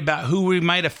worried about who we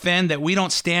might offend that we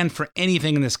don't stand for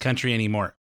anything in this country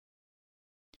anymore.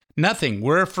 Nothing.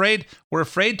 We're afraid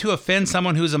to offend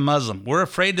someone who's a Muslim. We're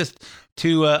afraid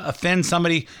to offend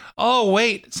somebody. Oh,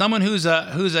 wait, someone who's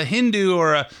a Hindu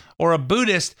or a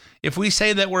Buddhist. If we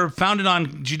say that we're founded on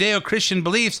Judeo-Christian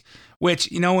beliefs, which,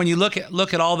 when you look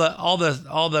at all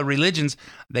the religions,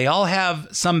 they all have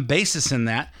some basis in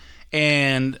that,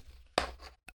 and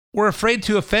we're afraid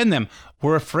to offend them.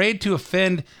 We're afraid to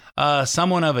offend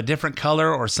someone of a different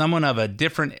color or someone of a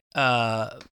different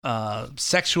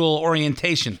sexual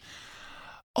orientation.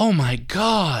 Oh my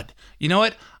God! You know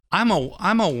what? I'm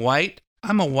a white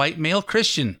male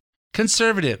Christian,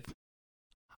 conservative.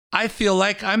 I feel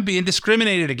like I'm being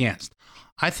discriminated against.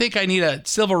 I think I need a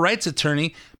civil rights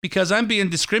attorney because I'm being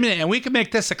discriminated, and we can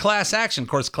make this a class action. Of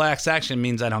course, class action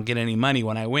means I don't get any money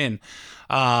when I win.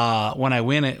 When I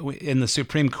win it in the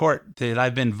Supreme Court, that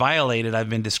I've been violated, I've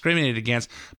been discriminated against.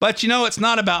 But it's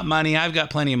not about money. I've got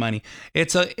plenty of money.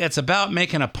 It's about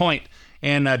making a point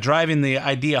and driving the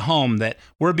idea home that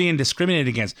we're being discriminated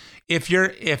against. If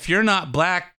you're not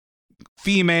black,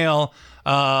 female,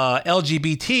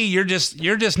 LGBT, you're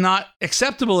just not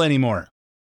acceptable anymore.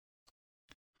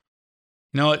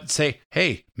 Say,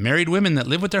 hey, married women that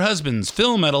live with their husbands,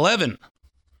 film at 11.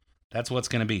 That's what's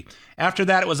going to be. After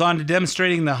that, it was on to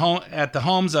demonstrating at the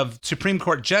homes of Supreme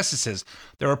Court justices.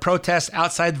 There were protests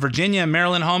outside Virginia and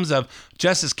Maryland homes of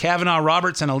Justice Kavanaugh,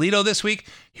 Roberts, and Alito this week.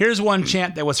 Here's one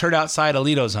chant that was heard outside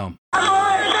Alito's home.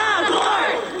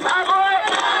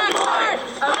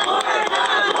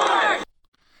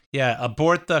 Yeah,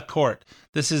 abort the court.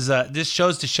 This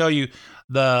shows to show you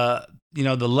the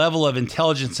level of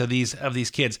intelligence of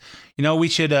these kids. We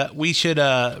should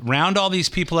round all these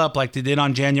people up like they did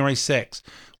on January 6th.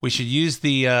 We should use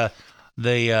the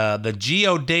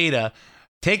geo data,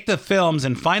 take the films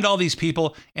and find all these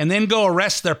people and then go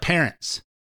arrest their parents.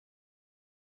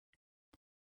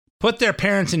 Put their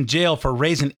parents in jail for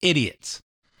raising idiots.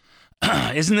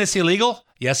 Isn't this illegal?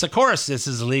 Yes, of course this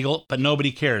is illegal, but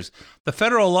nobody cares. The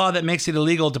federal law that makes it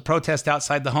illegal to protest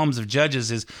outside the homes of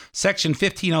judges is Section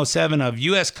 1507 of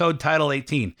U.S. Code Title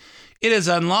 18. It is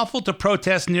unlawful to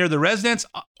protest near the residence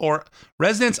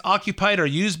occupied or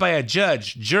used by a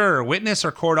judge, juror, witness,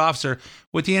 or court officer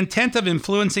with the intent of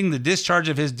influencing the discharge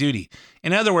of his duty.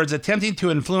 In other words, attempting to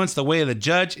influence the way the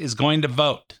judge is going to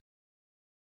vote.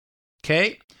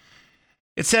 Okay?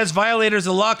 It says violators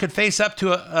of the law could face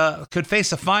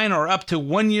a fine or up to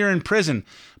 1 year in prison.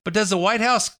 But does the White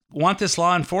House want this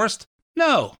law enforced?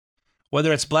 No.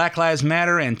 Whether it's Black Lives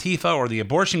Matter, Antifa, or the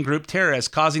abortion group terrorists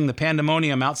causing the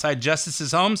pandemonium outside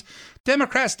justices' homes,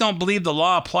 Democrats don't believe the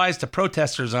law applies to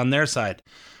protesters on their side.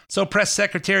 So Press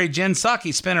Secretary Jen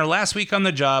Psaki spent her last week on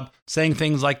the job saying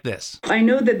things like this. I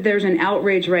know that there's an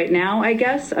outrage right now, I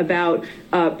guess, about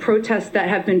protests that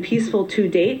have been peaceful to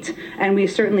date, and we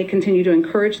certainly continue to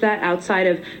encourage that outside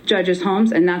of judges'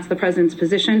 homes, and that's the president's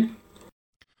position.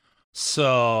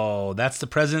 So that's the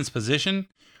president's position?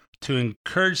 To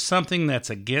encourage something that's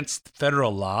against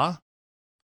federal law?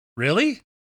 Really?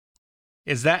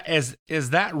 Is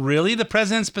that really the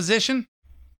president's position?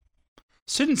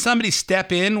 Shouldn't somebody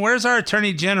step in? Where's our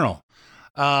attorney general?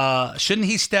 Shouldn't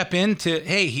he step in to?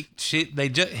 Hey,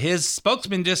 his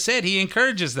spokesman just said he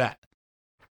encourages that.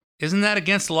 Isn't that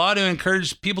against the law to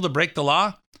encourage people to break the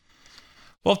law?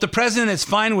 Well, if the president is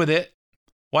fine with it,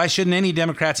 Why shouldn't any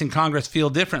Democrats in Congress feel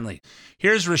differently?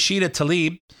 Here's Rashida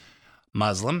Tlaib,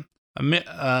 Muslim,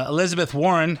 Elizabeth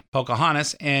Warren,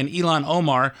 Pocahontas, and Ilhan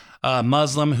Omar,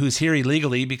 Muslim, who's here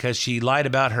illegally because she lied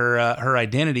about her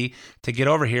identity to get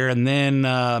over here and then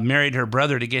married her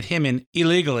brother to get him in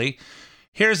illegally.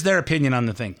 Here's their opinion on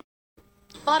the thing.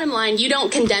 Bottom line, you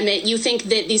don't condemn it. You think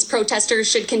that these protesters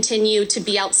should continue to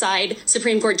be outside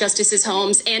Supreme Court justices'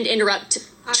 homes and interrupt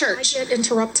church. I get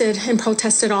interrupted and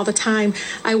protested all the time.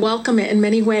 I welcome it in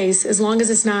many ways, as long as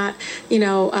it's not,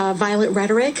 violent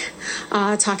rhetoric,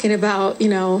 talking about,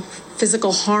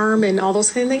 physical harm and all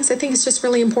those kind of things. I think it's just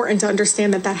really important to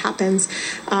understand that happens.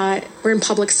 We're in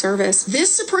public service.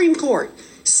 This Supreme Court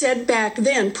said back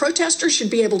then protesters should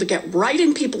be able to get right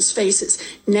in people's faces.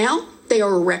 Now they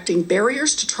are erecting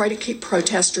barriers to try to keep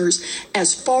protesters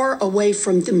as far away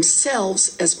from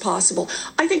themselves as possible.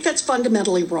 I think that's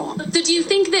fundamentally wrong. So do you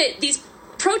think that these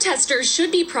protesters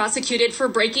should be prosecuted for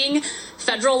breaking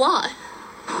federal law?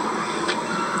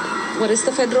 What is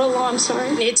the federal law? I'm sorry.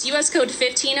 It's U.S. Code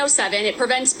 1507. It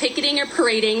prevents picketing or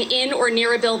parading in or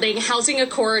near a building housing a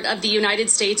court of the United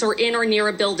States or in or near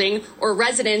a building or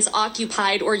residence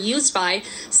occupied or used by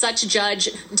such judge.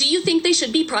 Do you think they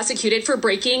should be prosecuted for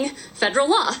breaking federal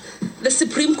law? The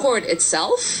Supreme Court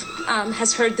itself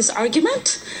has heard this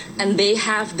argument, and they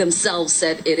have themselves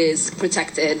said it is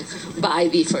protected by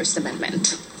the First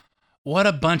Amendment. What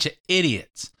a bunch of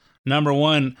idiots. Number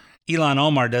one, Ilhan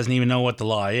Omar doesn't even know what the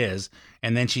law is.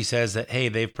 And then she says that, hey,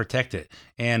 they've protected it.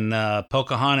 And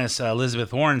Pocahontas,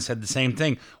 Elizabeth Warren said the same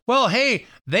thing. Well, hey,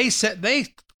 they said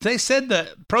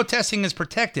that protesting is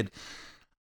protected.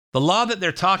 The law that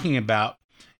they're talking about,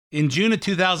 in June of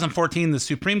 2014, the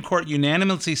Supreme Court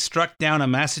unanimously struck down a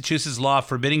Massachusetts law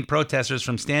forbidding protesters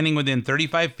from standing within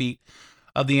 35 feet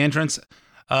of the entrance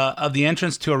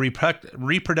to a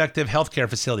reproductive health care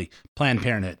facility, Planned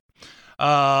Parenthood.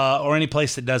 Or any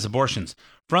place that does abortions.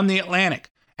 From The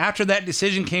Atlantic, after that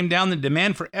decision came down, the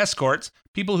demand for escorts,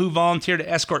 people who volunteer to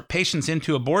escort patients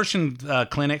into abortion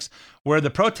clinics where the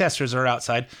protesters are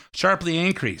outside, sharply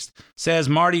increased, says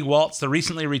Marty Waltz, the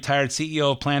recently retired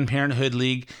CEO of Planned Parenthood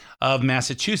League of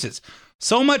Massachusetts.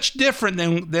 So much different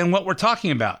than what we're talking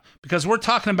about, because we're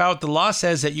talking about the law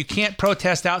says that you can't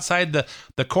protest outside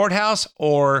the courthouse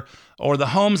or the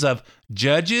homes of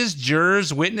judges,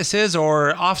 jurors, witnesses,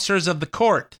 or officers of the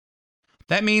court.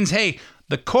 That means, hey,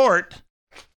 the court,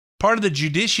 part of the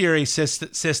judiciary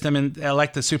system, and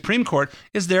like the Supreme Court,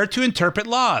 is there to interpret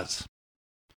laws.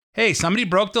 Hey, somebody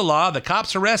broke the law, the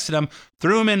cops arrested them,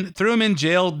 threw them in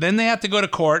jail, then they have to go to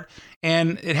court,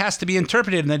 and it has to be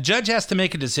interpreted, and the judge has to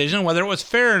make a decision whether it was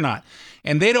fair or not.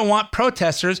 And they don't want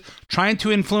protesters trying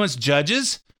to influence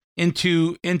judges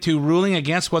into ruling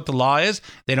against what the law is.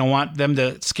 They don't want them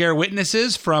to scare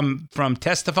witnesses from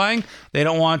testifying. They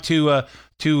don't want to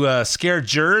scare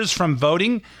jurors from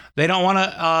voting. They don't want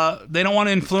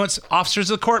to influence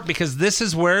officers of the court, because this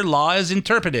is where law is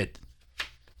interpreted.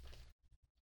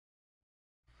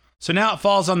 So now it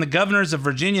falls on the governors of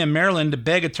Virginia and Maryland to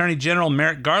beg Attorney General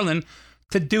Merrick Garland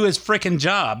to do his frickin'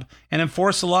 job and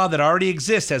enforce a law that already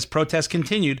exists as protests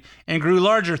continued and grew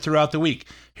larger throughout the week.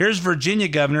 Here's Virginia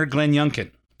Governor Glenn Youngkin.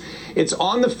 It's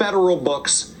on the federal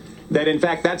books that, in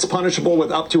fact, that's punishable with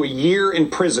up to a year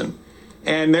in prison.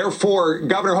 And therefore,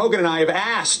 Governor Hogan and I have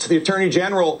asked the Attorney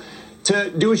General to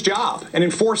do his job and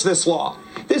enforce this law.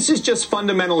 This is just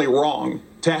fundamentally wrong,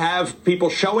 to have people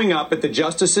showing up at the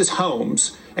justices'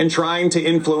 homes and trying to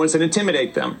influence and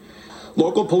intimidate them.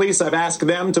 Local police, I've asked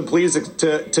them to please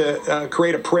to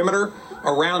create a perimeter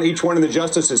around each one of the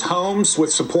justices' homes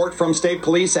with support from state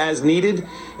police as needed.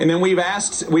 And then we've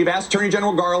asked Attorney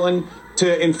General Garland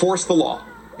to enforce the law.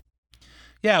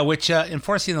 Yeah, which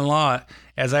enforcing the law,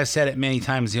 as I've said it many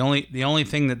times, the only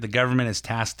thing that the government is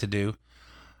tasked to do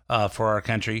for our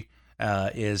country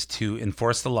is to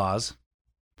enforce the laws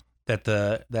that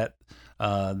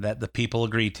the people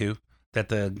agree to, that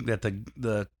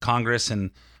the Congress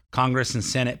and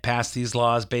Senate pass these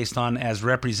laws based on as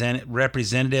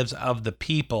representatives of the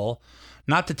people,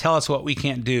 not to tell us what we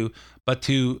can't do, but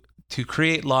to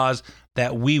create laws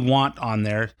that we want on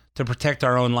there to protect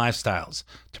our own lifestyles,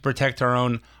 to protect our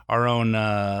own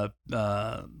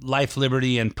life,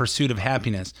 liberty, and pursuit of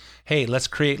happiness. Hey, let's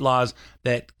create laws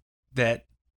that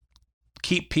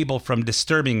keep people from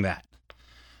disturbing that,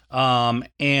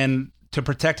 and to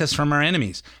protect us from our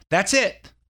enemies. That's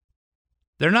it.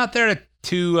 They're not there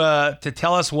to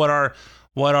tell us what our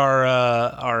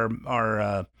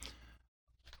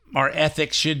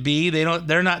ethics should be.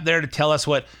 They're not there to tell us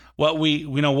what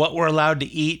we're allowed to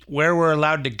eat, where we're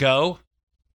allowed to go.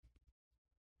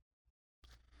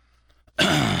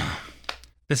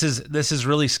 This is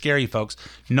really scary, folks.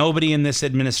 Nobody in this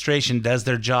administration does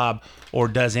their job or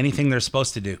does anything they're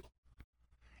supposed to do.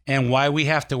 And why we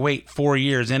have to wait 4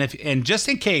 years. And just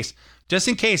in case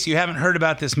you haven't heard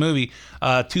about this movie,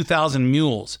 2000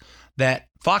 Mules, that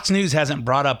Fox News hasn't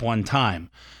brought up one time,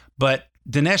 but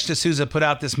Dinesh D'Souza put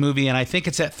out this movie, and I think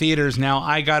it's at theaters now.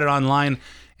 I got it online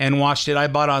and watched it. I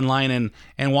bought online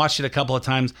and watched it a couple of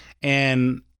times.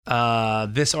 And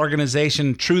this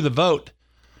organization, True the Vote,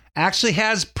 actually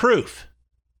has proof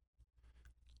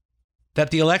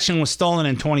that the election was stolen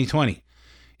in 2020.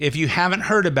 If you haven't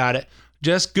heard about it,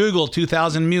 just Google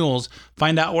 2000 Mules,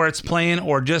 find out where it's playing,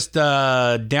 or just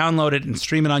download it and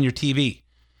stream it on your TV.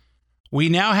 We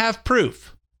now have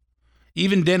proof.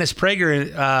 Even Dennis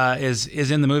Prager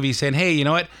is in the movie saying, hey, you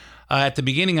know what? At the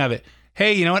beginning of it,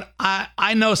 hey, you know what?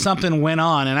 I know something went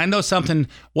on and I know something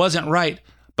wasn't right,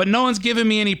 but no one's giving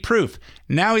me any proof.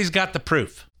 Now he's got the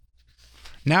proof.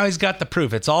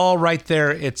 It's all right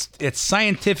there. It's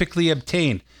scientifically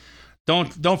obtained.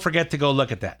 Don't forget to go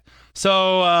look at that.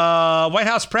 So White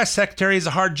House press secretary is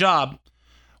a hard job,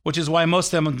 which is why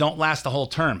most of them don't last the whole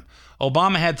term.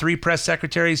 Obama had 3 press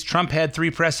secretaries, Trump had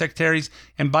 3 press secretaries,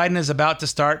 and Biden is about to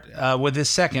start with his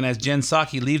second as Jen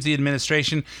Psaki leaves the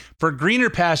administration for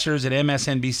greener pastures at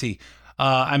MSNBC.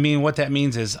 What that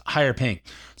means is higher paying.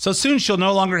 So soon she'll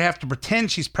no longer have to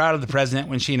pretend she's proud of the president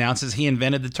when she announces he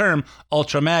invented the term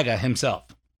Ultra MAGA himself.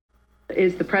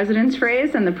 Is the president's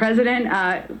phrase, and the president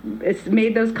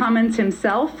made those comments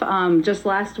himself just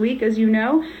last week, as you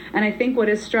know. And I think what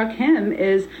has struck him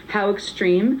is how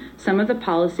extreme some of the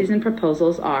policies and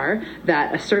proposals are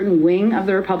that a certain wing of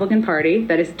the Republican Party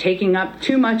that is taking up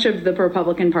too much of the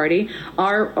Republican Party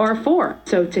are for.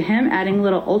 So to him, adding a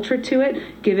little ultra to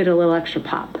it, give it a little extra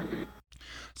pop.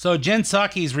 So Jen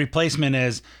Psaki's replacement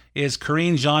is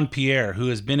Karine Jean-Pierre,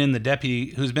 who's been the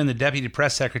deputy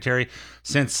press secretary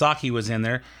since Psaki was in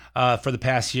there for the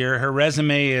past year. Her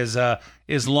resume is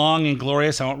long and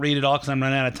glorious. I won't read it all because I'm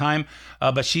running out of time.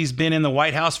 But she's been in the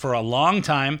White House for a long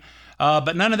time.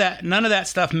 But none of that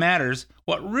stuff matters.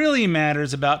 What really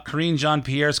matters about Karine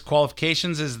Jean-Pierre's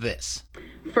qualifications is this.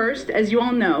 First, as you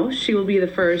all know, she will be the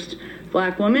first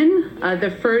Black woman,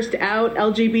 the first out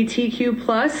LGBTQ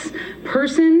plus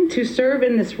person to serve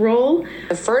in this role.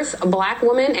 The first Black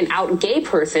woman and out gay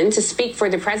person to speak for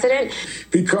the president.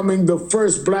 Becoming the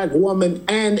first Black woman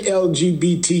and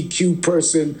LGBTQ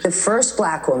person. The first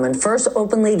Black woman, first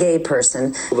openly gay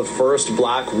person. The first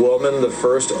Black woman, the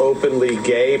first openly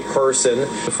gay person.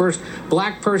 The first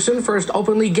Black person, first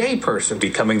openly gay person.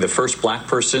 Becoming the first Black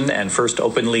person and first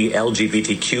openly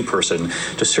LGBTQ person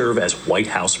to serve as White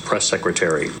House press secretary.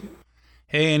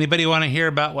 Hey, anybody want to hear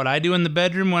about what I do in the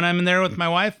bedroom when I'm in there with my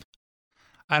wife?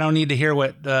 I don't need to hear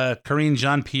what Karine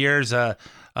Jean-Pierre's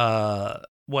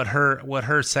what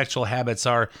her sexual habits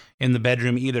are in the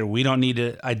bedroom either. We don't need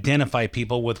to identify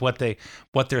people with what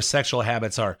their sexual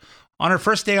habits are. On her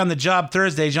first day on the job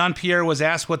Thursday, Jean-Pierre was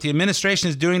asked what the administration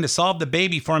is doing to solve the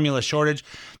baby formula shortage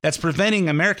that's preventing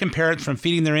American parents from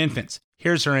feeding their infants.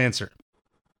 Here's her answer.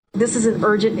 This is an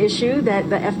urgent issue that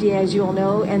the FDA, as you all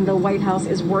know, and the White House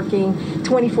is working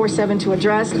 24/7 to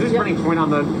address. Is this turning point on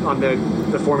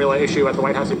the formula issue at the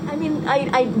White House? I mean,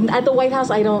 I at the White House,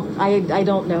 I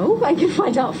don't know. I can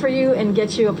find out for you and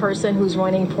get you a person who's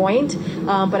running point,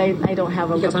 but I don't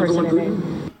have a person in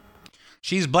it.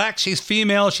 She's Black, she's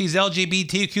female, she's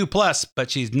LGBTQ plus,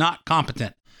 but she's not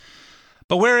competent.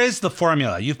 But where is the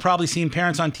formula? You've probably seen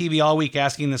parents on TV all week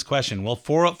asking this question. Well,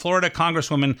 Florida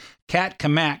Congresswoman Kat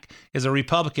Cammack is a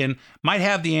Republican, might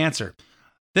have the answer.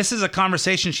 This is a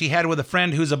conversation she had with a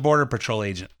friend who's a Border Patrol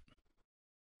agent.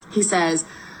 He says,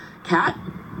 Kat,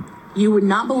 you would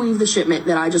not believe the shipment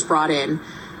that I just brought in.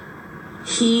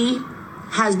 He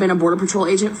has been a Border Patrol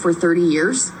agent for 30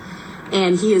 years,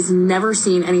 and he has never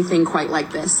seen anything quite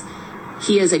like this.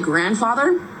 He is a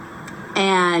grandfather,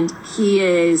 and he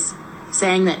is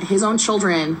saying that his own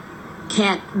children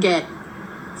can't get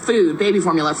food, baby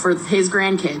formula, for his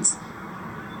grandkids.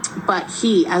 But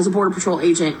he, as a Border Patrol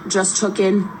agent, just took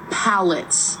in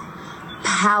pallets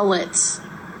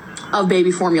of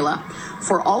baby formula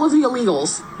for all of the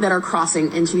illegals that are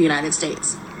crossing into the United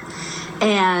States.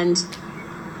 And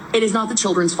it is not the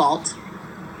children's fault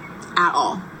at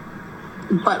all.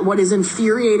 But what is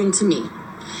infuriating to me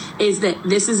is that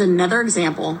this is another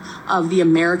example of the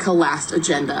America Last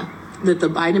agenda that the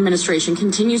Biden administration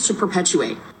continues to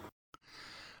perpetuate.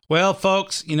 Well,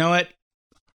 folks, you know what?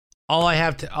 All I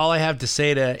have to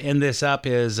say to end this up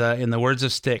is, in the words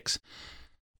of Styx,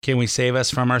 can we save us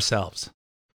from ourselves?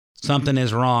 Something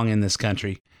is wrong in this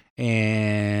country,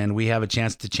 and we have a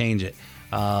chance to change it.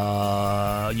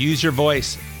 Use your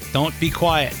voice. Don't be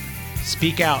quiet.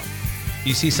 Speak out.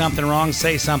 You see something wrong,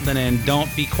 say something, and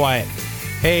don't be quiet.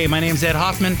 Hey, my name's Ed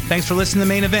Hoffman. Thanks for listening to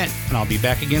The Main Event, and I'll be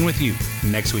back again with you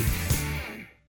next week.